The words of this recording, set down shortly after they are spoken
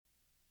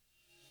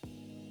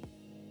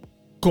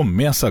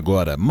Começa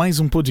agora mais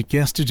um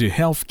podcast de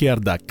Healthcare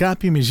da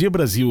KPMG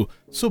Brasil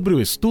sobre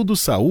o Estudo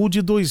Saúde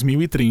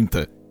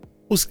 2030.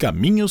 Os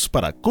caminhos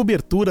para a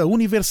cobertura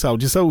universal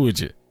de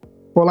saúde.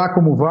 Olá,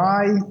 como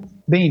vai?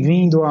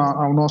 Bem-vindo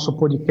ao nosso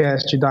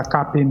podcast da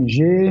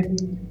KPMG,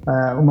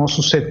 o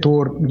nosso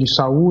setor de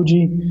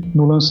saúde,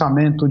 no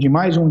lançamento de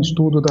mais um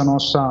estudo da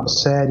nossa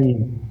série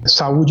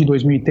Saúde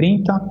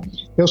 2030.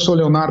 Eu sou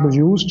Leonardo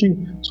Giusti,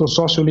 sou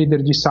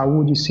sócio-líder de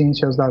Saúde e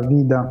Ciências da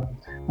Vida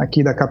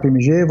aqui da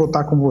KPMG. Vou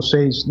estar com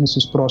vocês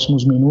nesses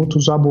próximos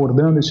minutos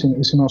abordando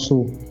esse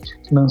nosso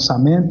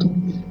lançamento.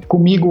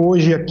 Comigo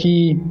hoje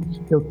aqui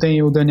eu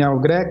tenho o Daniel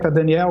Greca.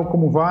 Daniel,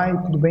 como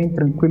vai? Tudo bem?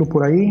 Tranquilo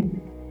por aí?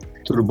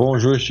 Tudo bom,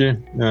 Justi?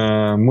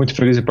 Muito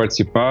feliz em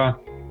participar.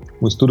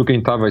 Um estudo que a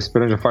gente estava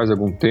esperando já faz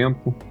algum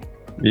tempo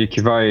e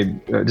que vai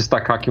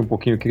destacar aqui um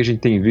pouquinho o que a gente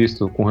tem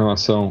visto com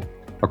relação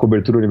à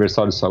cobertura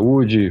universal de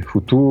saúde,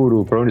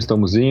 futuro, para onde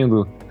estamos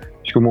indo.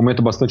 Acho que é um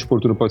momento bastante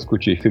oportuno para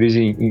discutir. Feliz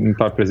em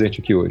estar presente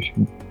aqui hoje.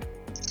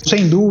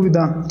 Sem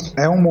dúvida,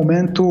 é um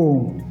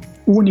momento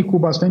único,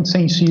 bastante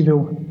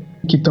sensível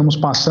que estamos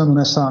passando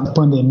nessa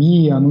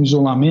pandemia, no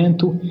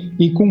isolamento,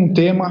 e com um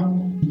tema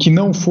que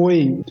não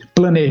foi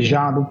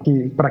planejado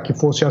para que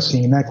fosse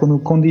assim, né?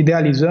 Quando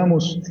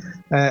idealizamos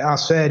a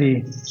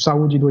série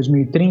Saúde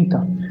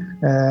 2030,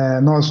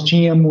 nós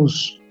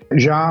tínhamos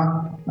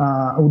já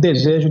o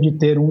desejo de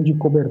ter um de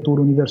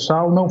cobertura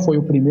universal. Não foi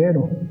o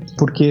primeiro,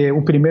 porque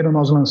o primeiro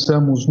nós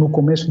lançamos no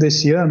começo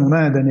desse ano,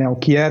 né, Daniel,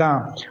 que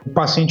era o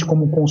paciente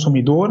como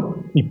consumidor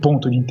e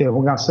ponto de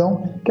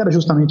interrogação, que era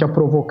justamente a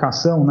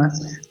provocação, né,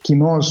 que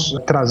nós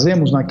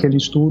trazemos naquele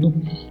estudo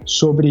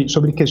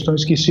sobre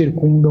questões que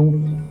circundam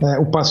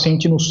o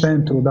paciente no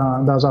centro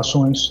das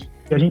ações.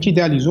 A gente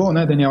idealizou,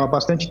 né, Daniel, há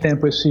bastante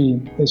tempo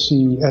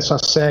essa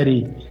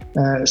série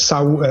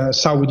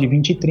Saúde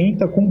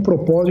 2030 com o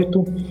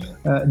propósito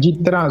de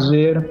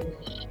trazer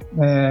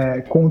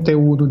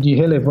conteúdo de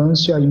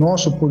relevância e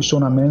nosso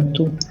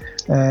posicionamento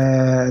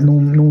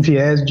num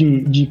viés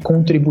de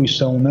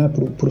contribuição, né,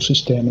 para o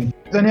sistema.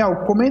 Daniel,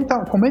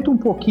 comenta um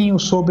pouquinho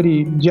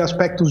de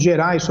aspectos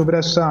gerais sobre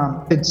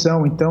essa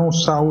edição, então,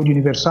 Saúde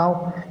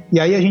Universal, e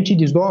aí a gente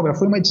desdobra.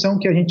 Foi uma edição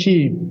que a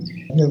gente,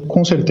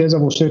 com certeza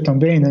você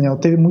também, Daniel,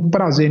 teve muito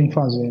prazer em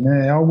fazer,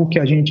 né? É algo que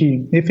a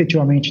gente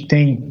efetivamente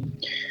tem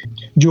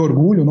de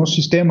orgulho. Nosso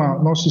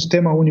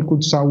sistema único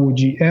de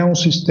saúde é um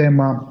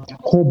sistema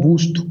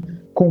robusto,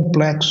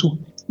 complexo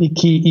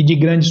e de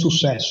grande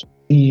sucesso.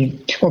 E,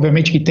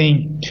 obviamente, que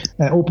tem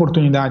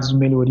oportunidades de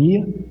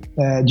melhoria,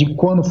 de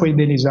quando foi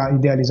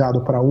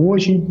idealizado para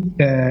hoje.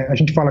 A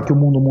gente fala que o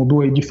mundo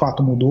mudou e, de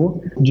fato,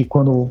 mudou, de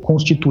quando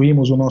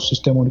constituímos o nosso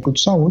Sistema Único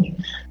de Saúde,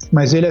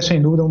 mas ele é, sem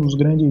dúvida, uma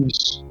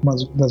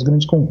das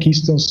grandes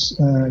conquistas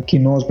que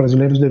nós,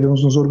 brasileiros,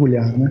 devemos nos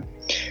orgulhar, né?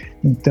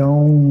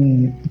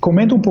 Então,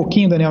 comenta um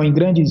pouquinho, Daniel, em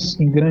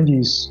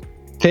grandes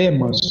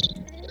temas,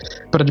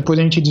 para depois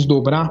a gente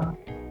desdobrar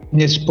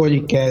nesse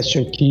podcast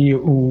aqui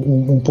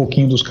um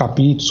pouquinho dos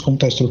capítulos, como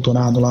está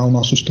estruturado lá o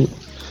nosso estudo.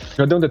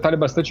 Já deu um detalhe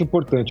bastante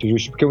importante,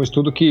 Justo, porque é um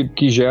estudo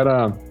que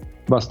gera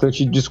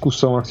bastante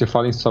discussão quando você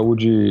fala em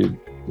saúde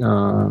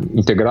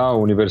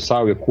integral,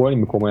 universal e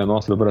equânime, como é a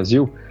nossa do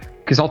Brasil,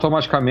 que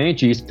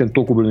automaticamente, e isso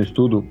tentou cobrir no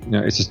estudo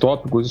esses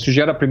tópicos, isso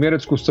gera a primeira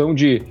discussão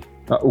de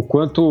o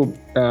quanto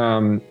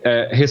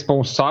é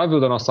responsável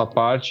da nossa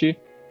parte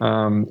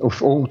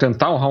ou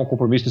tentar honrar um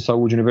compromisso de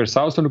saúde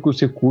universal, sendo que os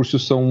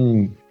recursos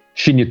são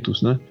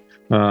finitos, né?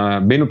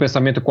 Bem no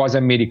pensamento quase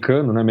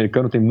americano, né? O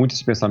americano tem muito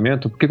esse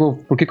pensamento: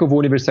 por que eu vou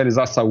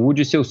universalizar a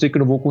saúde se eu sei que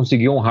não vou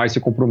conseguir honrar esse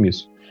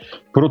compromisso?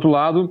 Por outro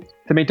lado,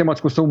 também tem uma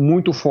discussão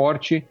muito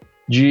forte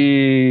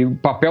de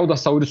papel da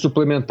saúde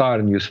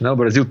suplementar nisso, né? O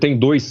Brasil tem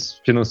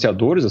dois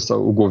financiadores,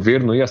 o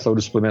governo e a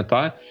saúde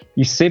suplementar,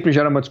 e sempre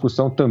gera uma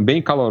discussão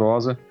também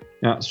calorosa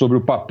sobre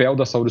o papel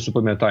da saúde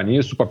suplementar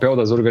nisso, o papel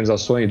das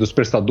organizações, dos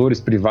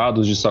prestadores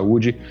privados de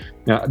saúde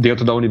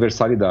dentro da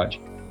universalidade.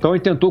 Então,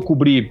 ele tentou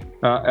cobrir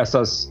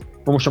essas,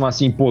 vamos chamar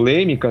assim,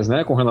 polêmicas,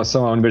 né, com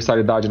relação à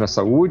universalidade na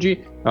saúde.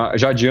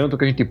 Já adianto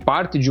que a gente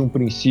parte de um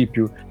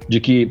princípio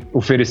de que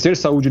oferecer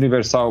saúde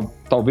universal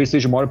talvez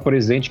seja o maior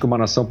presente que uma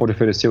nação pode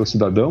oferecer ao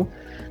cidadão,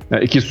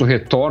 e que isso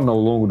retorna ao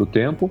longo do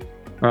tempo.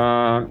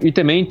 E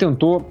também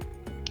tentou,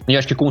 e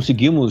acho que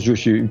conseguimos,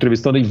 Justi,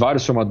 entrevistando aí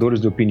vários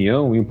formadores de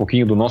opinião e um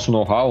pouquinho do nosso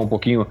know-how, um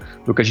pouquinho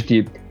do que a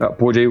gente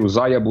pôde aí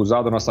usar e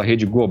abusar da nossa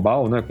rede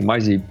global, né, com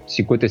mais de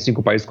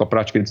 55 países com a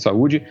prática de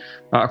saúde,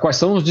 quais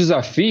são os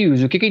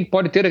desafios e o que a gente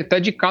pode ter até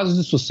de casos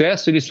de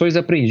sucesso e lições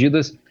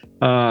aprendidas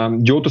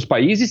de outros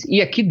países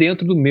e aqui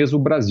dentro do mesmo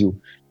Brasil.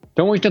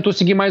 Então, a gente tentou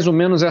seguir mais ou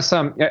menos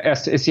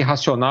esse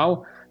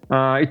racional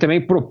e também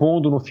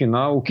propondo no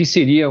final o que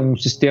seria um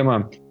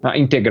sistema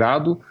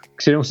integrado,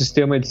 que seria um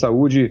sistema de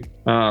saúde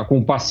com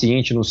o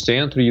paciente no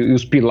centro e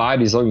os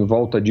pilares em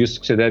volta disso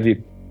que você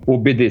deve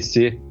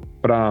obedecer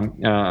para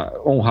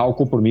honrar o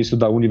compromisso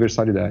da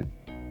universalidade.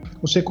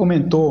 Você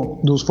comentou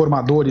dos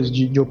formadores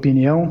de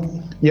opinião,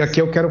 e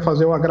aqui eu quero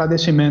fazer o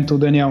agradecimento,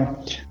 Daniel,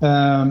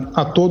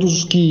 a todos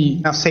os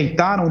que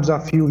aceitaram o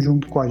desafio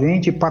junto com a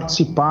gente e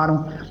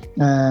participaram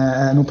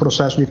no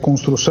processo de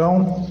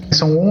construção.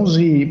 São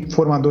 11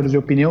 formadores de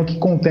opinião que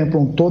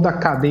contemplam toda a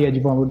cadeia de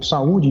valor de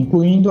saúde,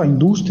 incluindo a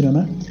indústria,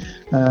 né?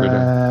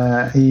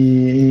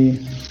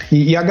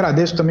 E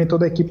agradeço também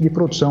toda a equipe de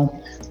produção,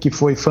 que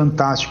foi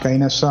fantástica aí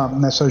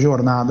nessa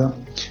jornada,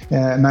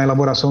 na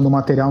elaboração do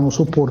material, nos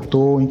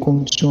suportou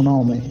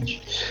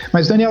incondicionalmente.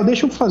 Mas, Daniel,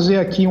 deixa eu fazer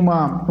aqui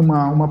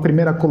uma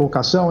primeira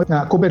colocação.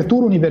 A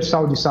cobertura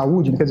universal de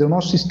saúde, quer dizer, o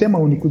nosso sistema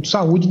único de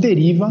saúde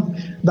deriva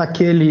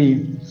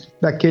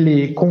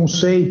daquele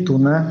conceito,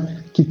 né,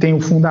 que tem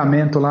o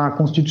fundamento lá, a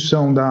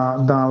Constituição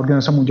da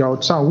Organização Mundial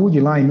de Saúde,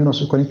 lá em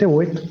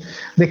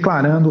 1948,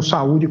 declarando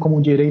saúde como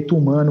um direito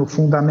humano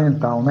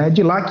fundamental, né? É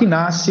de lá que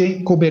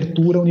nasce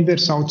cobertura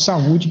universal de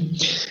saúde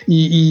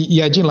e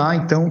é de lá,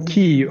 então,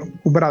 que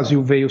o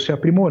Brasil veio se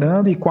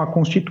aprimorando e com a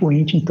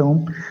Constituinte,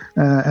 então,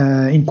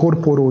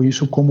 incorporou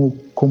isso como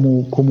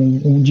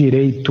um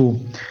direito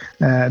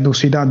do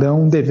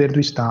cidadão, um dever do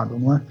Estado,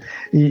 não é?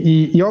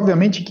 E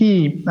obviamente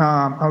que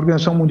a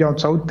Organização Mundial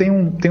de Saúde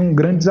tem um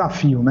grande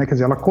desafio, né? Quer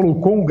dizer, ela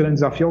colocou um grande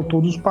desafio a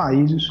todos os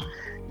países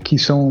que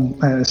são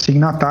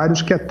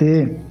signatários, que é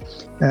ter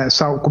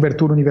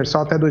cobertura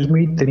universal até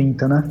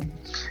 2030, né?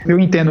 Eu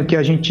entendo que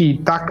a gente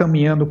está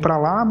caminhando para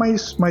lá,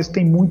 mas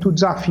tem muito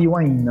desafio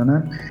ainda,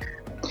 né?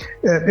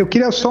 Eu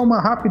queria só uma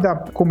rápida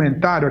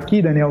comentário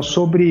aqui, Daniel,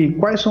 sobre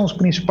quais são os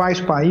principais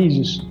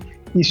países,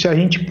 e se a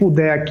gente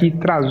puder aqui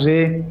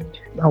trazer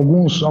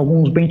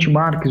alguns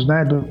benchmarks,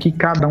 né, do que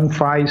cada um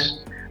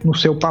faz no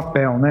seu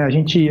papel, né? A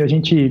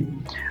gente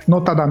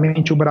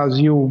notadamente, o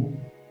Brasil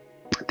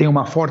tem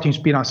uma forte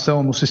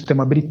inspiração no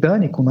sistema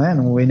britânico, né,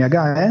 no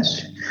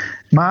NHS,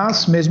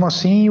 mas mesmo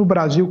assim o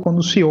Brasil,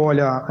 quando se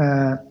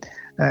olha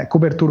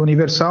cobertura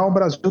universal, o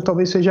Brasil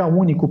talvez seja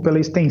único pela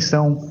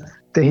extensão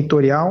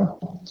territorial,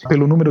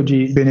 pelo número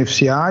de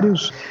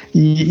beneficiários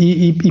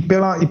e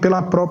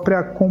pela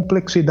própria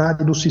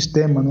complexidade do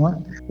sistema, não é?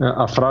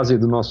 A frase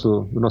do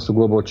nosso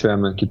Global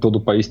Chairman, que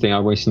todo país tem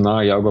algo a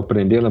ensinar e algo a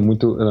aprender, ela é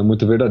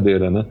muito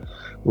verdadeira, né?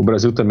 O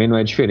Brasil também não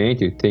é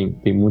diferente,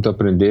 tem muito a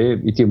aprender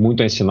e tem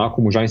muito a ensinar,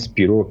 como já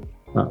inspirou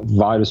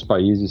vários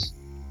países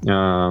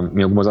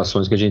em algumas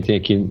ações que a gente tem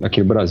aqui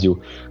no Brasil.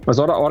 Mas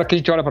a hora que a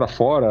gente olha para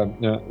fora,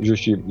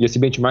 Justi, e esse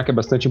benchmark é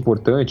bastante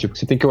importante, porque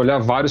você tem que olhar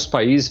vários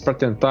países para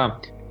tentar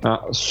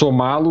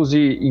somá-los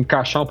e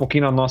encaixar um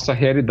pouquinho na nossa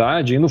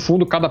realidade. E, no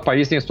fundo, cada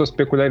país tem as suas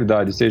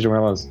peculiaridades, sejam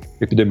elas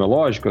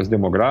epidemiológicas,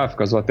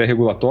 demográficas ou até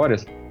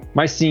regulatórias.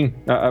 Mas sim,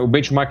 o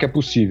benchmark é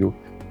possível.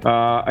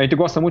 A gente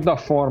gosta muito da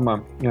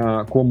forma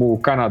como o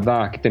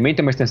Canadá, que também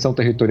tem uma extensão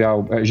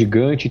territorial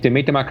gigante,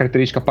 também tem uma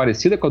característica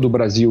parecida com a do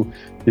Brasil,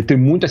 de ter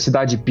muita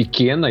cidade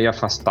pequena e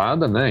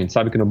afastada, né? A gente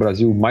sabe que no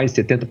Brasil mais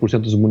de 70%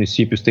 dos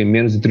municípios têm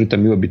menos de 30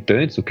 mil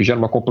habitantes, o que gera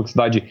uma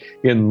complexidade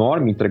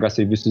enorme em entregar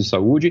serviços de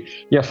saúde,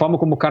 e a forma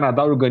como o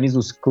Canadá organiza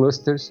os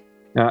clusters,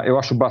 eu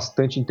acho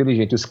bastante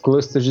inteligente, os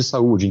clusters de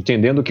saúde,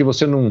 entendendo que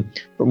você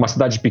uma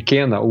cidade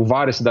pequena ou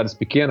várias cidades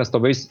pequenas,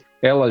 talvez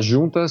elas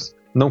juntas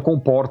não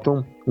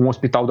comportam um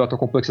hospital de alta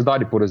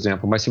complexidade, por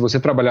exemplo, mas se você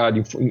trabalhar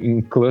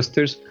em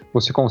clusters,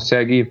 você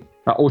consegue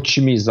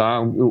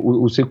otimizar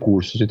os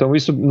recursos. Então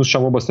isso nos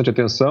chamou bastante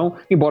atenção,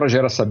 embora já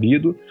era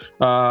sabido.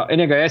 A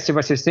NHS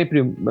vai ser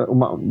sempre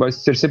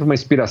uma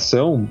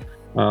inspiração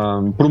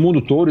para o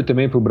mundo todo e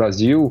também para o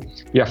Brasil,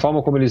 e a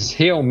forma como eles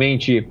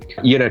realmente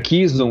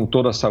hierarquizam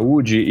toda a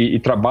saúde e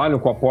trabalham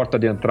com a porta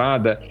de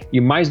entrada,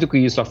 e mais do que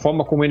isso, a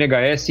forma como o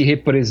NHS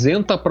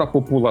representa para a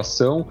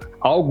população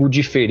algo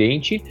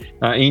diferente.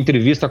 Em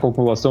entrevista com a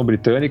população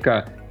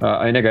britânica,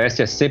 a NHS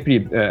é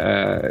sempre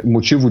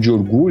motivo de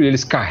orgulho,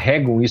 eles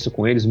carregam isso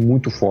com eles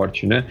muito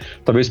forte, né?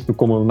 Talvez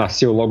como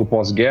nasceu logo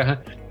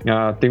pós-guerra,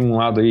 tem um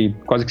lado aí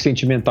quase que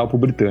sentimental para o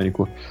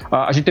britânico.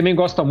 A gente também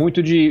gosta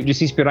muito de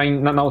se inspirar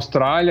na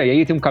Austrália, e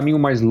aí tem um caminho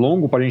mais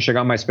longo para a gente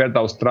chegar mais perto da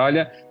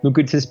Austrália no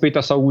que diz respeito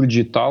à saúde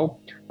digital.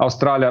 A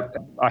Austrália,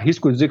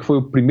 arrisco dizer que foi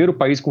o primeiro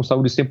país com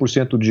saúde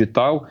 100%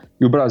 digital,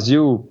 e o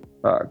Brasil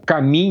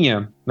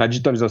caminha na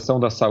digitalização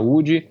da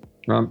saúde,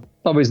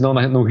 talvez não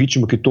no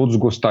ritmo que todos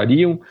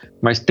gostariam,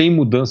 mas tem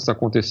mudanças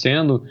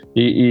acontecendo,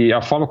 e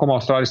a forma como a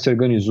Austrália se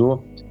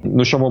organizou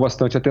nos chamou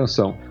bastante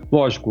atenção.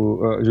 Lógico,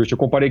 Justi, eu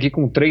comparei aqui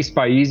com 3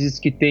 países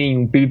que têm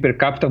um PIB per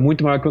capita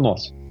muito maior que o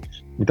nosso.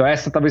 Então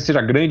essa talvez seja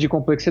a grande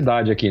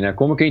complexidade aqui, né?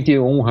 Como que a gente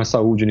honra a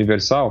saúde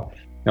universal,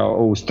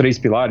 os 3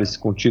 pilares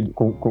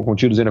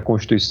contidos aí na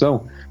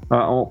Constituição,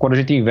 quando a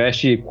gente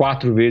investe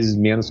 4 vezes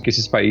menos que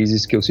esses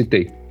países que eu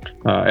citei.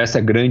 Essa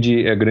é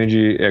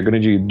a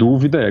grande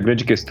dúvida, é a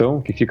grande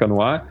questão que fica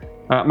no ar,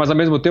 Mas ao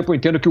mesmo tempo eu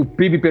entendo que o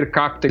PIB per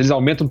capita eles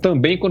aumentam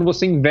também quando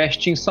você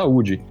investe em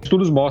saúde.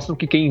 Estudos mostram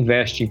que quem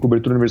investe em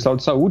cobertura universal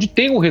de saúde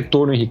tem um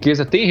retorno em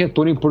riqueza, tem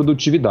retorno em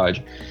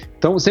produtividade.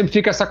 Então sempre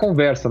fica essa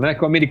conversa, né,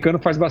 que o americano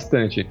faz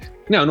bastante.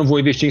 Não, eu não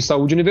vou investir em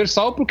saúde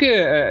universal porque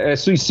é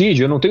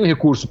suicídio, eu não tenho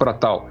recurso para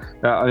tal,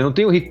 eu não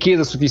tenho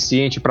riqueza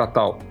suficiente para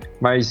tal.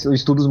 Mas os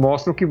estudos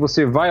mostram que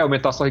você vai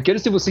aumentar a sua riqueza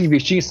se você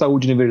investir em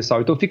saúde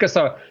universal. Então fica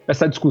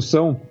essa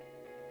discussão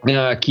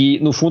que,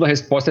 no fundo, a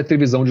resposta é ter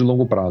visão de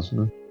longo prazo,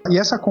 né? E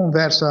essa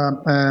conversa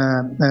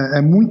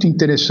é muito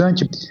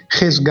interessante,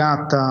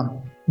 resgata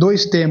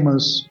dois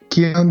temas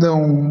que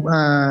andam,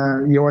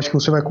 e eu acho que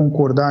você vai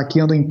concordar, que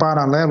andam em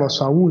paralelo à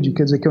saúde,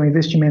 quer dizer, que é o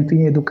investimento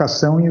em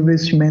educação e o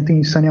investimento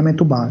em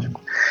saneamento básico.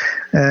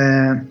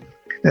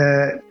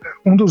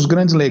 Um dos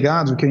grandes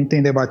legados que a gente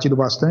tem debatido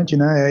bastante,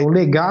 né, é o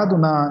legado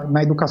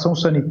na educação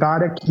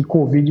sanitária que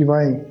Covid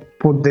vai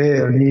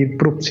poder ali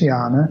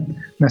propiciar, né,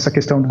 nessa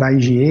questão da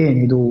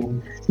higiene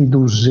e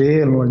do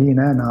zelo ali,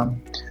 né,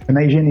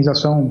 na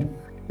higienização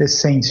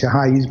essência,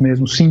 raiz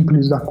mesmo,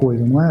 simples da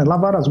coisa, não é?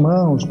 Lavar as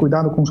mãos,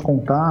 cuidado com os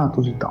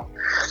contatos e tal.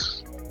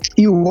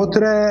 E o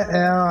outro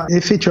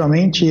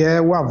efetivamente é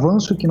o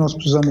avanço que nós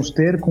precisamos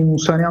ter com o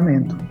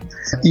saneamento.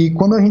 E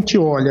quando a gente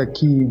olha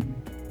que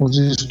os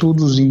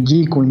estudos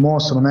indicam e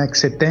mostram, né, que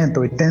 70%,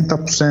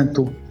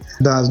 80%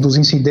 dos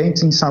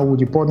incidentes em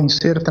saúde podem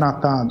ser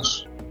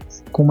tratados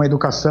com uma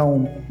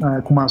educação,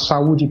 com uma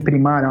saúde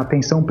primária, uma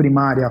atenção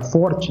primária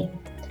forte,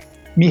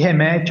 me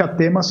remete a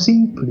temas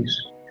simples.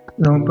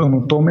 Eu não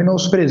estou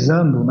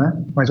menosprezando, né?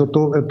 Mas eu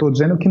estou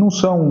dizendo que não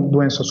são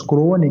doenças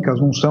crônicas,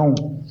 não são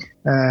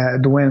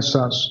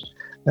doenças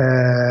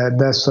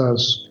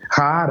dessas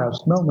raras,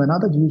 não é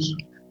nada disso.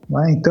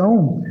 Né?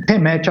 Então,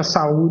 remete à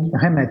saúde,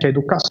 remete à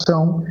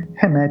educação,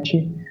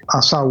 remete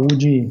à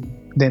saúde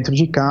dentro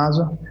de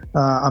casa,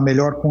 a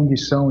melhor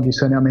condição de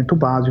saneamento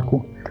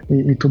básico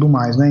e tudo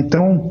mais, né?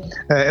 Então,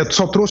 eu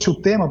só trouxe o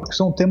tema porque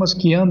são temas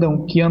que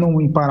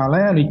andam em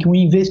paralelo e que o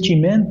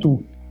investimento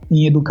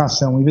em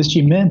educação,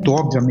 investimento,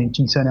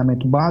 obviamente, em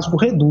saneamento básico,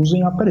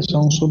 reduzem a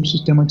pressão sobre o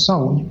sistema de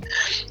saúde,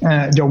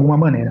 de alguma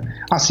maneira.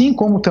 Assim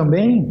como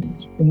também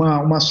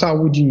uma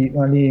saúde,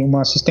 ali,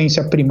 uma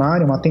assistência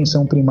primária, uma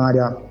atenção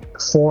primária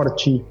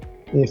forte,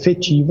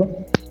 efetiva,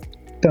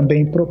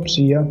 também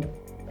propicia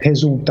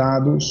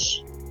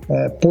resultados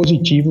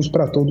positivos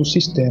para todo o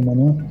sistema,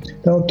 né?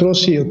 Então eu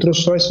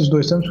trouxe só esses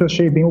dois temas porque eu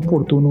achei bem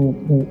oportuno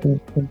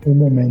o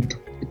momento.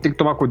 Tem que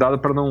tomar cuidado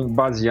para não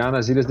basear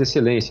nas ilhas de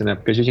excelência, né?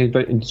 Porque a gente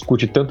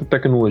discute tanto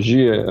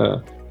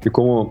tecnologia e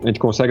como a gente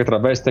consegue,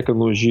 através da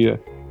tecnologia,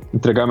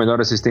 entregar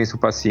melhor assistência ao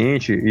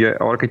paciente, e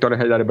a hora que a gente olha a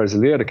realidade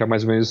brasileira, que é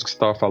mais ou menos isso que você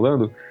estava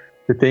falando,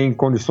 você tem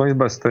condições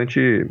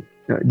bastante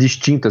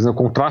distintas, né? O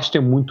contraste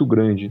é muito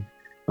grande.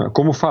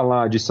 Como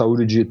falar de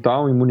saúde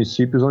digital em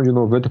municípios onde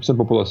 90% da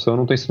população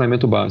não tem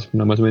saneamento básico,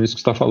 né? Mais ou menos isso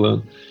que você está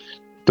falando.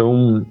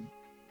 Então,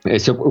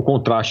 esse é o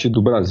contraste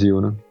do Brasil,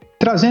 né?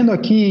 Trazendo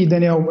aqui,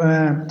 Daniel,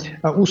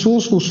 o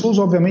SUS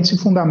obviamente se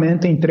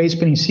fundamenta em 3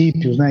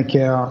 princípios, né, que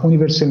é a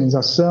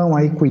universalização,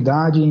 a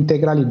equidade e a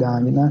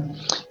integralidade, né?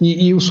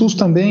 E o SUS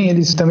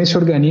eles também se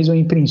organizam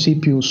em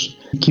princípios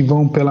que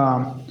vão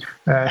pela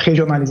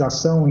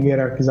regionalização e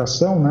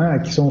hierarquização, né,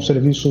 que são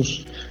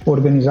serviços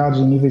organizados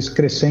em níveis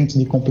crescentes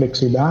de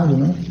complexidade,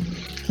 né?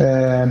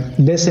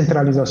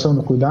 Descentralização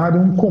do cuidado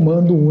e um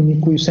comando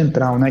único e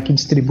central, né, que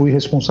distribui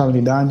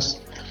responsabilidades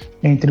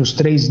entre os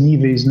 3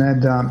 níveis, né,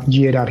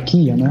 de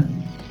hierarquia, né,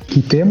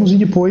 que temos, e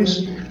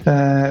depois,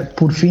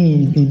 por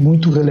fim, e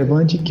muito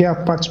relevante, que é a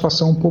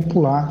participação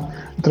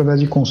popular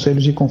através de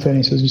conselhos e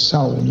conferências de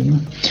saúde,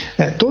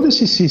 né. Todo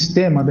esse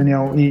sistema,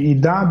 Daniel, e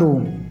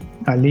dado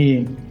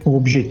ali o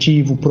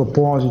objetivo, o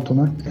propósito,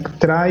 né,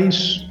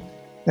 traz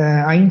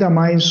ainda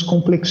mais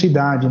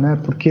complexidade, né,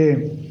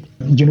 porque,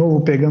 de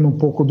novo, pegando um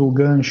pouco do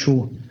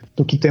gancho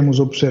do que temos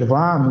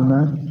observado,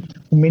 né,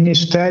 o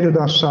Ministério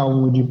da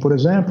Saúde, por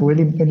exemplo,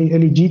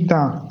 ele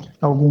dita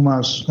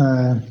algumas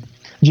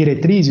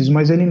diretrizes,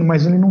 mas ele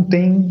não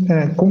tem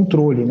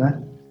controle, né?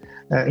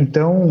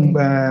 Então,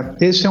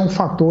 esse é um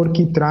fator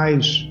que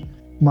traz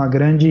uma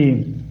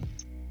grande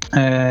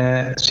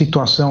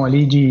situação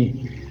ali de,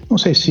 não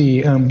sei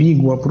se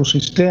ambígua para o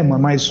sistema,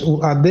 mas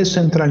a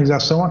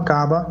descentralização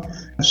acaba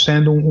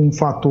sendo um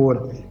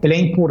fator. Ele é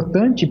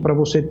importante para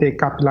você ter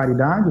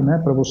capilaridade,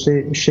 né? Para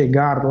você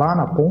chegar lá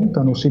na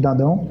ponta, no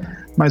cidadão,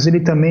 mas ele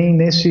também,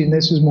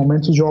 nesses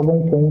momentos, joga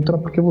um contra,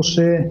 porque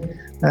você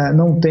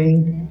não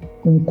tem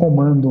um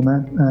comando,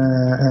 né?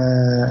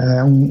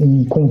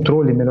 Um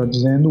controle, melhor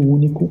dizendo,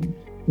 único,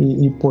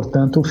 e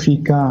portanto,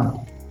 fica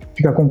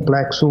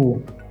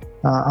complexo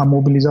a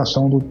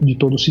mobilização de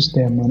todo o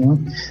sistema, né?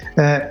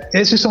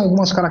 Essas são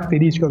algumas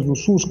características do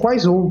SUS.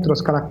 Quais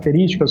outras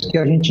características que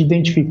a gente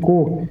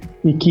identificou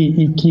e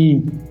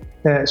que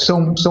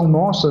são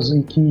nossas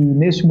e que,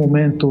 nesse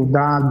momento,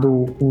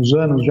 dado os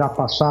anos já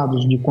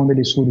passados de quando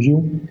ele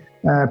surgiu,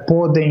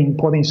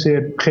 podem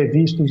ser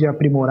revistos e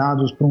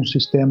aprimorados para um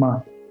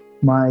sistema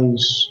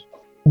mais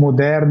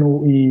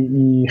moderno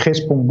e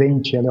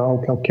respondente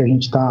ao que a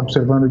gente está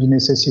observando de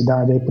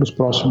necessidade para os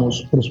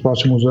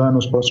próximos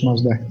anos,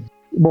 próximas décadas.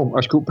 Bom,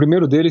 acho que o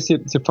primeiro deles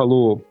você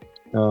falou,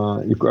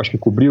 e acho que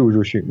cobriu,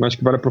 Justi, mas acho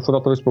que vale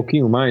aprofundar talvez um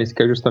pouquinho mais,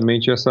 que é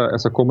justamente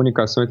essa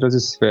comunicação entre as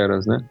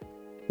esferas, né?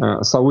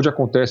 A saúde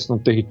acontece no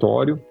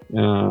território,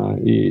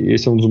 e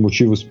esse é um dos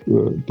motivos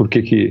por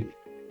que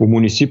o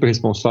município é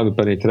responsável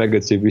pela entrega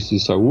de serviços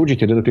de saúde,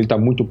 entendendo que ele está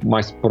muito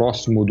mais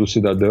próximo do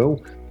cidadão,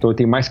 então ele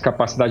tem mais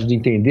capacidade de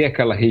entender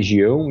aquela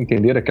região,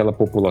 entender aquela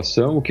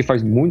população, o que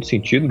faz muito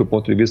sentido do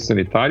ponto de vista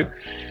sanitário.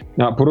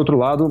 Por outro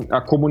lado,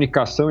 a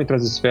comunicação entre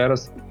as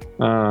esferas,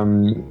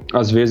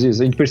 às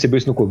vezes, a gente percebeu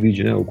isso no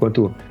Covid, né? O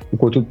quanto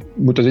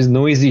muitas vezes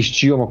não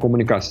existia uma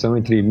comunicação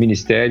entre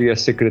ministério e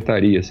as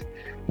secretarias.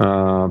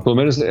 Pelo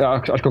menos,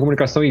 acho que a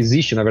comunicação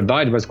existe, na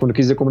verdade, mas quando eu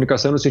quis dizer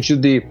comunicação no sentido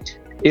de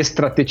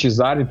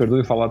estrategizar, me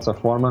perdoe falar dessa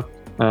forma,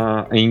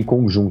 em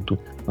conjunto.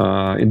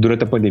 E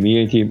durante a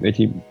pandemia, a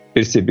gente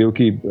percebeu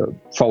que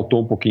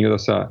faltou um pouquinho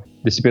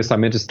desse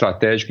pensamento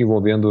estratégico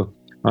envolvendo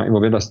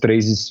as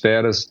três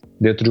esferas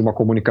dentro de uma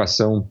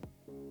comunicação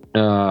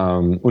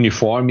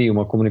uniforme,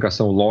 uma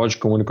comunicação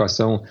lógica, uma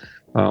comunicação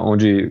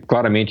onde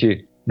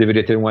claramente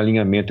deveria ter um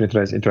alinhamento entre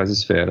as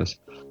esferas.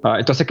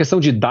 Então, essa questão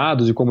de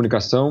dados e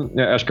comunicação,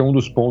 acho que é um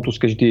dos pontos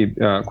que a gente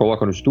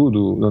coloca no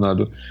estudo,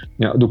 Leonardo,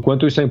 do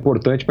quanto isso é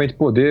importante para a gente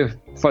poder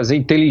fazer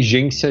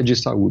inteligência de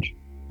saúde.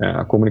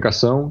 A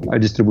comunicação, a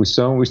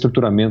distribuição, o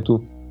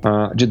estruturamento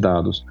de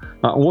dados.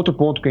 Um outro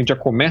ponto que a gente já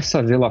começa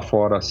a ver lá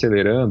fora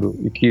acelerando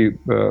e que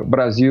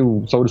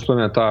Brasil, saúde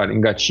suplementar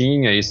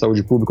engatinha e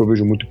saúde pública eu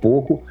vejo muito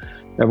pouco,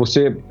 é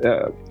você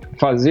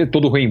fazer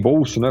todo o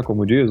reembolso, né,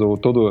 como diz, ou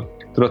toda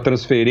a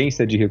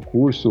transferência de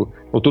recurso,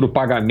 ou todo o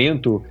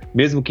pagamento,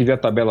 mesmo que via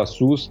tabela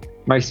SUS,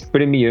 mas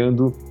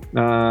premiando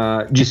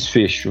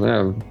desfecho,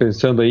 né?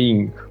 Pensando aí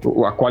em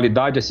a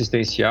qualidade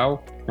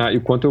assistencial e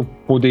o quanto eu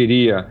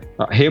poderia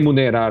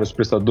remunerar os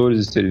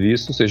prestadores de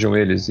serviços, sejam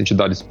eles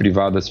entidades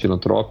privadas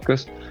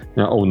filantrópicas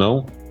ou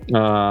não,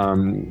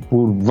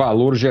 por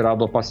valor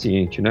gerado ao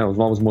paciente, né? Os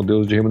novos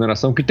modelos de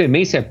remuneração que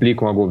também se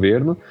aplicam ao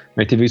governo.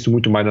 A gente vê isso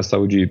muito mais na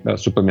saúde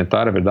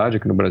suplementar, é verdade,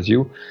 aqui no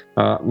Brasil,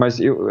 mas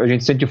a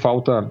gente sente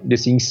falta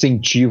desse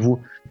incentivo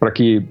para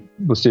que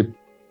você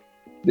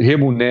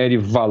remunere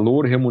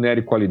valor,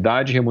 remunere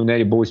qualidade,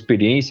 remunere boa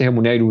experiência,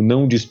 remunere o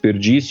não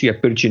desperdício e a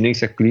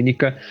pertinência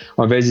clínica,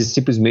 ao invés de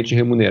simplesmente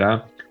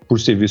remunerar por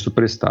serviço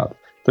prestado.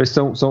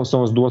 Então, essas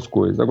são as duas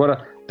coisas.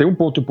 Agora, tem um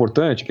ponto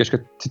importante, que acho que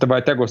você vai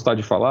até gostar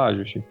de falar,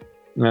 Justi,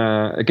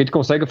 é que a gente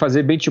consegue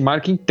fazer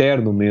benchmark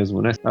interno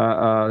mesmo, né?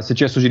 Você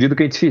tinha sugerido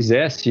que a gente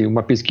fizesse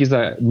uma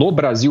pesquisa no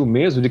Brasil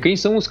mesmo de quem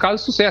são os casos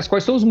de sucesso,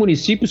 quais são os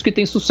municípios que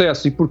têm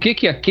sucesso e por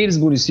que aqueles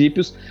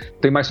municípios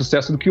têm mais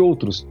sucesso do que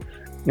outros.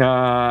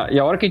 E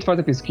a hora que a gente faz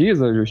a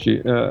pesquisa,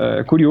 Justi,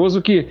 é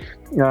curioso que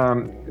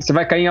você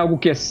vai cair em algo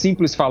que é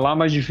simples falar,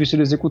 mas difícil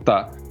de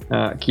executar,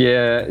 que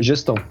é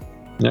gestão.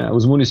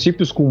 Os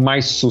municípios com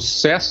mais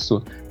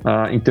sucesso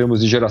em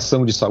termos de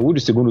geração de saúde,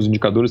 segundo os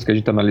indicadores que a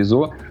gente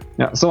analisou,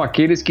 são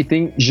aqueles que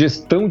têm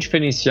gestão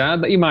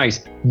diferenciada e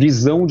mais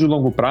visão de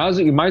longo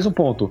prazo e mais um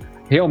ponto,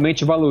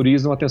 realmente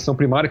valorizam a atenção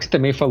primária, que você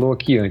também falou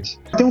aqui antes.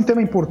 Tem um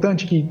tema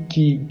importante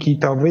que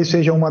talvez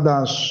seja uma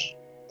das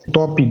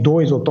top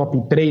 2 ou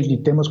top 3 de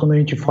temas quando a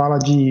gente fala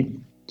de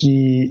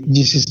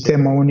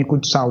sistema único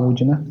de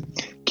saúde, né?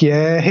 Que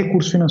é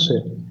recurso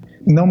financeiro.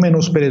 Não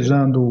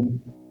menosprezando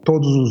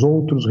todos os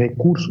outros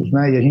recursos,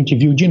 né? E a gente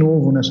viu de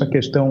novo nessa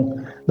questão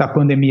da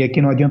pandemia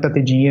que não adianta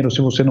ter dinheiro se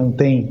você não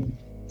tem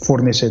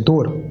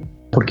fornecedor,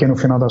 porque no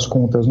final das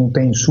contas não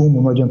tem insumo,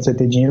 não adianta você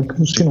ter dinheiro,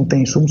 porque se não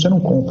tem insumo você não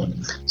compra,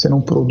 você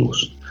não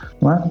produz,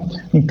 não é?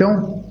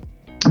 Então,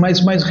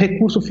 mas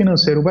recurso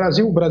financeiro, o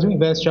Brasil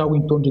investe algo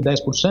em torno de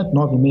 10%,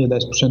 9,5%,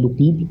 10% do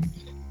PIB,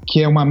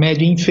 que é uma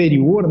média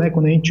inferior, né?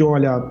 Quando a gente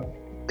olha,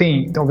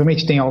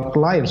 obviamente tem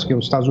outliers, que é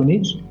os Estados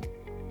Unidos.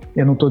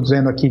 Eu não estou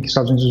dizendo aqui que os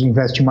Estados Unidos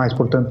investem mais,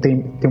 portanto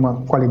tem uma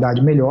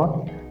qualidade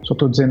melhor, só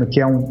estou dizendo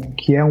que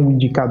é um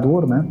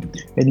indicador, né?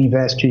 Ele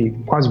investe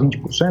quase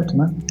 20%,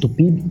 né, do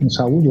PIB em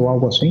saúde ou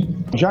algo assim.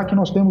 Já que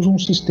nós temos um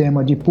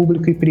sistema de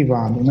público e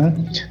privado, né?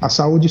 A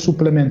saúde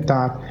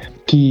suplementar,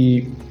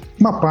 que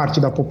uma parte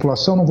da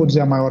população, não vou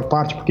dizer a maior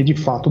parte, porque de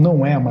fato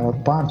não é a maior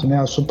parte, né?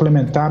 A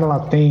suplementar ela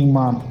tem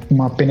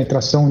uma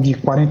penetração de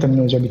 40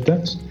 milhões de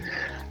habitantes,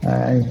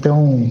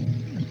 então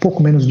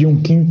pouco menos de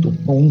 1/5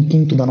 ou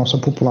 1/5 da nossa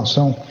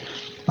população,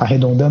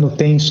 arredondando,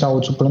 tem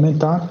saúde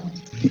suplementar.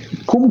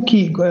 Como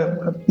que,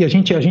 e a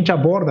gente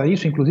aborda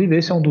isso, inclusive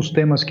esse é um dos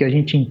temas que a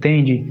gente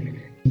entende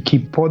que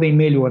podem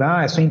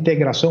melhorar essa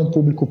integração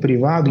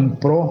público-privado em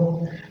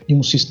pró de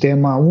um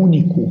sistema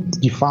único,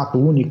 de fato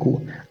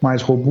único,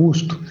 mais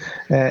robusto,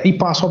 e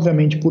passa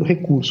obviamente por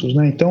recursos,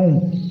 né?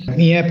 Então,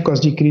 em épocas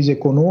de crise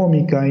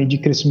econômica e de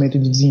crescimento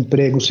de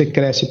desemprego, você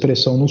cresce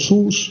pressão no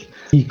SUS,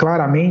 e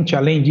claramente,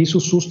 além disso,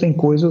 o SUS tem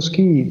coisas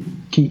que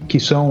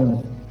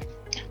são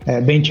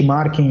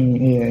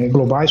benchmarking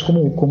globais,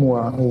 como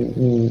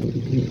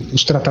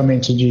os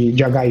tratamentos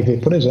de HIV,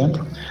 por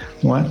exemplo,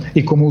 não é?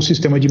 E como o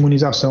sistema de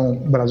imunização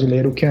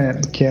brasileiro, que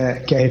é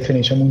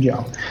referência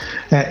mundial.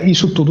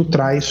 Isso tudo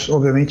traz,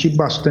 obviamente,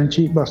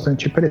 bastante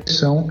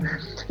pressão.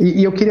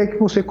 E eu queria que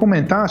você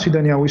comentasse,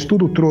 Daniel, o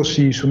estudo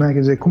trouxe isso, né? Quer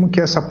dizer, como que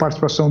é essa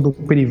participação do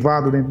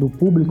privado dentro do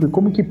público e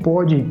como que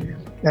pode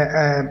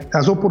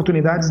as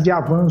oportunidades de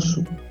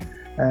avanço,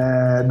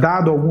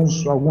 dado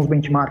alguns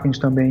benchmarkings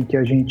também que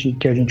a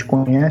gente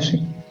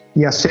conhece,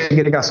 e a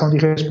segregação de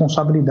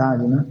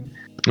responsabilidade, né?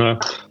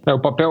 O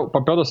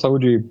papel da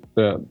saúde,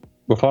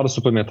 vou falar do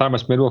suplementar,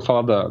 mas primeiro vou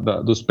falar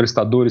dos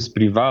prestadores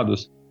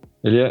privados.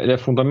 Ele é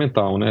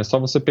fundamental, né? É só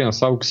você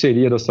pensar o que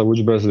seria da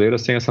saúde brasileira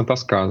sem as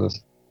santas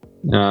casas.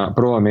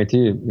 Provavelmente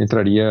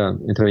entraria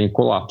em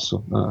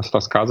colapso. As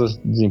Santas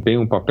Casas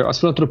desempenham um papel, as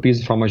filantropias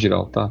de forma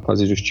geral, tá?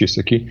 Fazer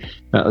justiça aqui,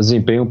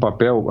 desempenham um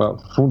papel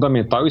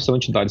fundamental e são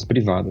entidades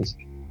privadas.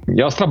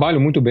 E elas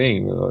trabalham muito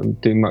bem.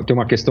 Tem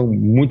uma questão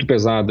muito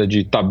pesada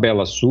de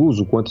tabela SUS,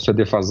 o quanto isso é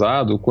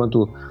defasado, o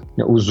quanto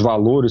os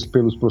valores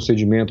pelos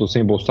procedimentos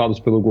reembolsados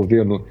pelo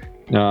governo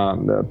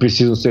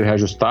precisam ser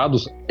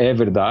reajustados. É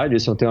verdade,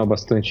 esse é um tema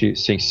bastante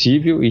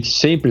sensível e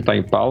sempre está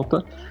em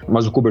pauta,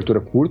 mas o cobertura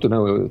é curto, né?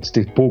 Você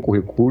tem pouco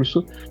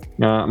recurso,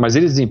 mas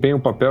eles desempenham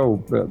um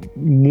papel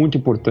muito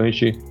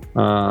importante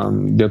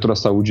dentro da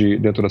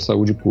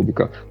saúde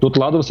pública. Do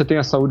outro lado, você tem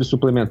a saúde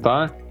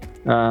suplementar,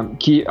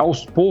 que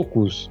aos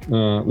poucos,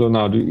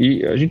 Leonardo,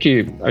 e a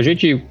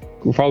gente,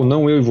 eu falo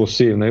não eu e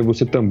você, né?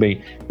 Você também,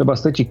 é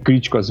bastante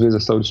crítico às vezes a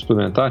saúde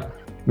suplementar,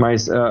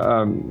 mas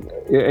a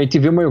gente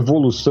vê uma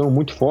evolução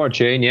muito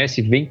forte. A ANS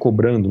vem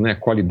cobrando, né,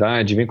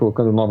 qualidade, vem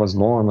colocando novas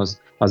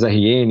normas, as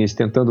RNs,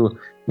 tentando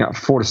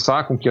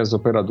forçar com que as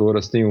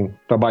operadoras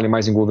trabalhem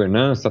mais em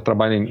governança,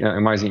 trabalhem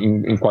mais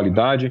em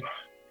qualidade.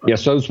 E a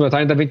saúde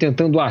suplementar ainda vem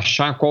tentando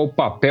achar qual o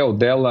papel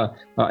dela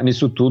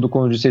nisso tudo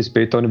quando diz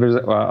respeito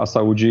à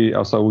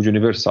saúde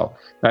universal.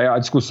 A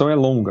discussão é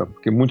longa,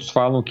 porque muitos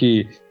falam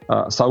que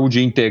a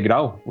saúde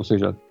integral, ou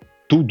seja,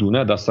 tudo,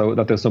 né, da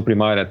atenção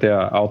primária até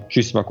a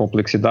altíssima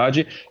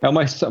complexidade, é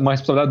uma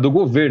responsabilidade do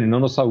governo, não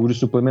da saúde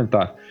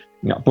suplementar.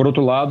 Por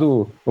outro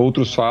lado,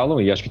 outros falam,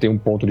 e acho que tem um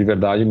ponto de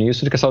verdade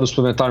nisso, de que a saúde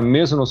suplementar,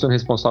 mesmo não sendo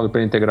responsável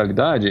pela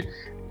integralidade,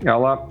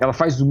 ela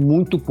faz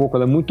muito pouco,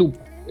 ela é muito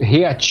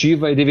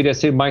reativa e deveria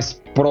ser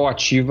mais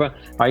proativa,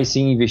 aí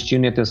sim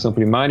investindo em atenção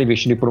primária,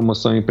 investindo em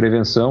promoção e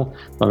prevenção,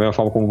 da mesma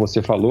forma como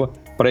você falou,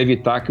 para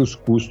evitar que os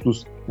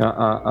custos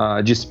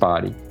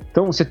disparem.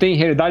 Então, você tem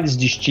realidades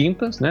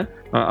distintas, né?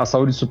 A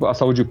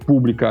saúde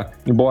pública,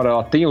 embora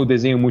ela tenha o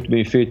desenho muito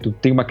bem feito,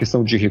 tem uma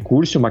questão de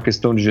recurso, uma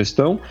questão de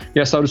gestão, e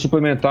a saúde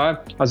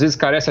suplementar, às vezes,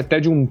 carece até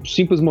de um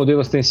simples modelo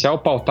assistencial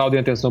pautado em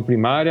atenção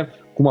primária,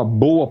 com uma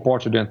boa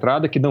porta de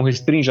entrada, que não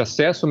restringe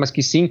acesso, mas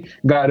que sim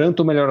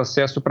garanta o melhor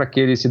acesso para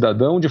aquele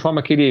cidadão, de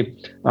forma que ele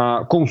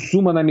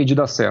consuma na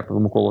medida certa,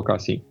 vamos colocar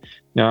assim.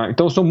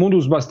 Então, são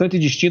mundos bastante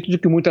distintos de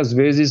que muitas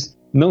vezes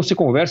não se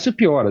conversa, e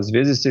pior, às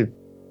vezes você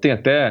tem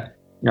até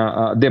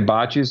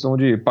debates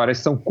onde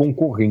parece que são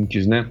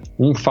concorrentes, né?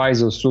 Um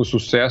faz o seu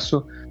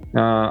sucesso,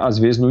 às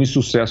vezes no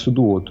insucesso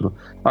do outro.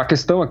 A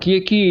questão aqui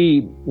é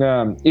que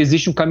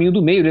existe um caminho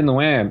do meio, ele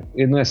não é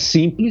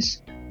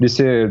simples de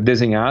ser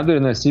desenhado, ele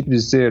não é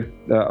simples de ser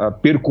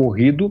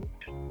percorrido,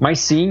 mas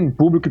sim,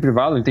 público e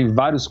privado, ele tem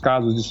vários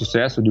casos de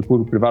sucesso de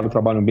público e privado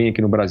trabalham bem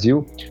aqui no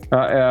Brasil,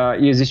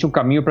 e existe um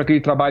caminho para que ele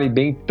trabalhe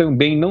bem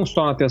também, não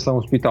só na atenção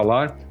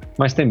hospitalar,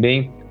 mas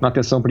também na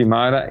atenção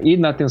primária e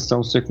na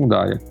atenção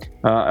secundária.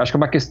 Acho que é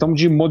uma questão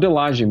de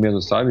modelagem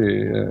mesmo,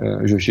 sabe,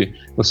 Justi?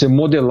 Você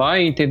modelar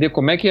e entender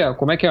como é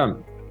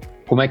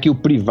que o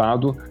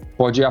privado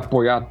pode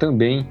apoiar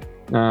também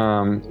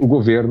o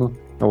governo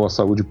ou a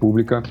saúde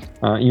pública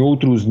em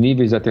outros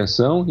níveis de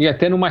atenção e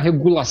até numa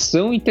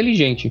regulação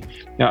inteligente.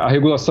 A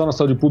regulação na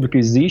saúde pública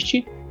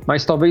existe,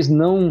 mas talvez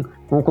não,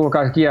 vamos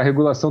colocar aqui a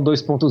regulação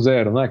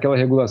 2.0, né? Aquela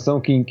regulação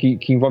que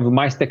envolve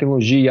mais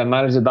tecnologia,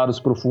 análise de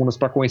dados profundas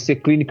para conhecer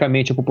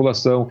clinicamente a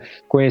população,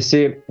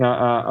 conhecer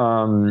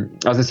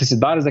as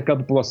necessidades daquela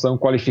população,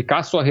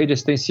 qualificar sua rede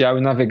assistencial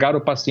e navegar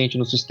o paciente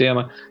no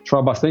sistema de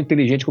forma bastante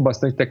inteligente, com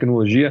bastante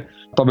tecnologia.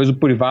 Talvez o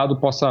privado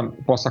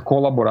possa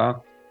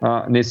colaborar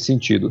nesse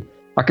sentido.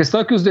 A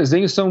questão é que os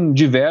desenhos são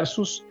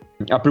diversos.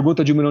 A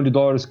pergunta de $1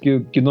 milhão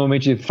que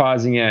normalmente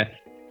fazem é: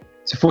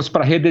 se fosse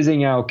para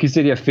redesenhar, o que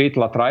seria feito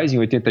lá atrás, em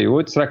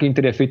 88? Será que a gente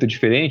teria feito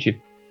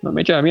diferente?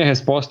 Normalmente a minha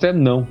resposta é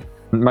não,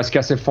 mas que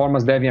as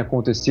reformas devem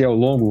acontecer ao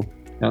longo,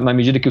 na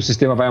medida que o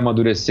sistema vai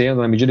amadurecendo,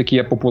 na medida que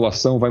a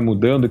população vai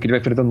mudando, que ele vai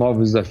enfrentando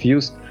novos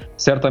desafios,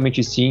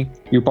 certamente sim,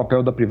 e o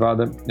papel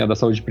da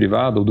saúde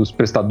privada, ou dos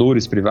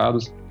prestadores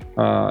privados,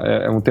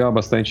 é um tema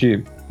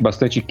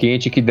bastante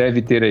quente, que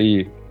deve ter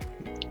aí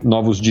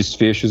novos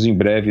desfechos em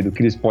breve do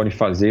que eles podem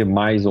fazer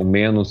mais ou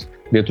menos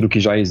dentro do que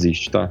já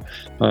existe, tá?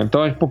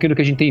 Então é um pouquinho do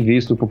que a gente tem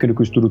visto, um pouquinho do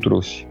que o estudo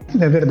trouxe.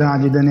 É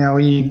verdade, Daniel,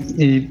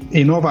 e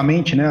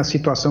novamente, né, a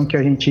situação que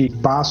a gente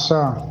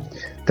passa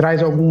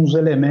traz alguns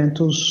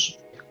elementos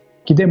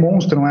que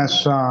demonstram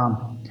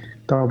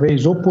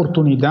talvez,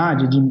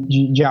 oportunidade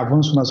de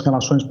avanço nas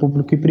relações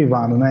público e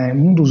privado, né?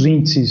 Um dos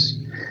índices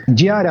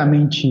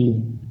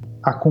diariamente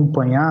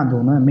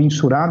acompanhado, né,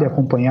 mensurado e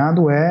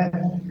acompanhado é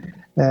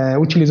a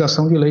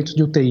utilização de leitos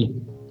de UTI.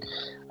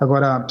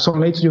 Agora, são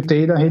leitos de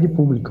UTI da rede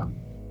pública.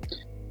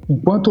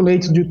 Enquanto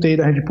leitos de UTI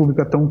da rede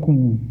pública estão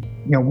com,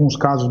 em alguns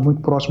casos,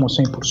 muito próximo a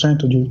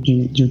 100%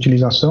 de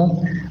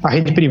utilização, a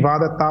rede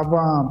privada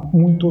estava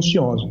muito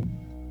ociosa.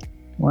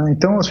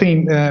 Então,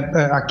 assim,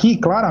 aqui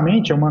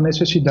claramente é uma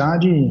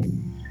necessidade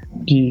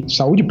de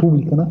saúde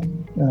pública, né?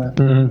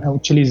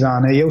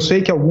 Utilizar, né? E eu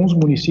sei que alguns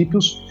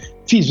municípios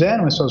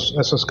fizeram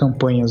essas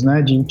campanhas,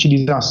 né, de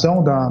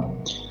utilização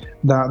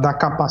da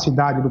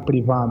capacidade do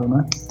privado,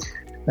 né?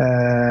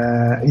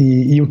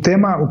 E o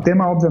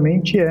tema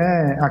obviamente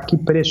é a que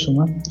preço,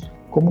 né?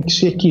 Como que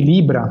se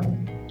equilibra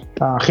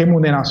a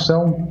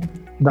remuneração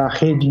da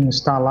rede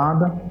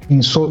instalada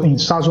em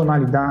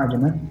sazonalidade,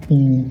 né?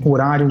 Em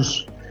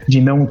horários de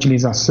não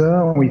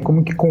utilização, e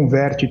como que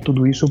converte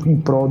tudo isso em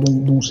prol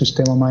de um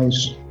sistema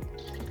mais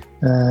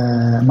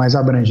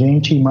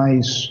abrangente e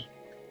mais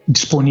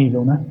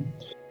disponível, né?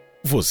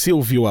 Você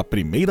ouviu a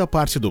primeira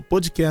parte do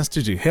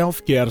podcast de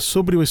Healthcare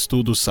sobre o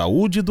estudo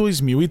Saúde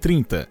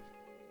 2030.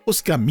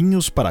 Os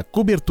caminhos para a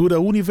cobertura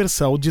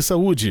universal de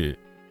saúde.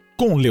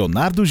 Com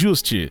Leonardo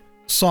Juste,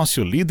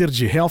 sócio-líder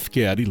de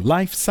Healthcare e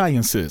Life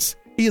Sciences,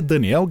 e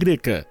Daniel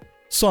Greca,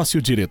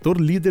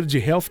 sócio-diretor líder de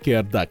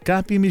Healthcare da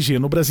KPMG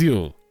no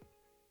Brasil.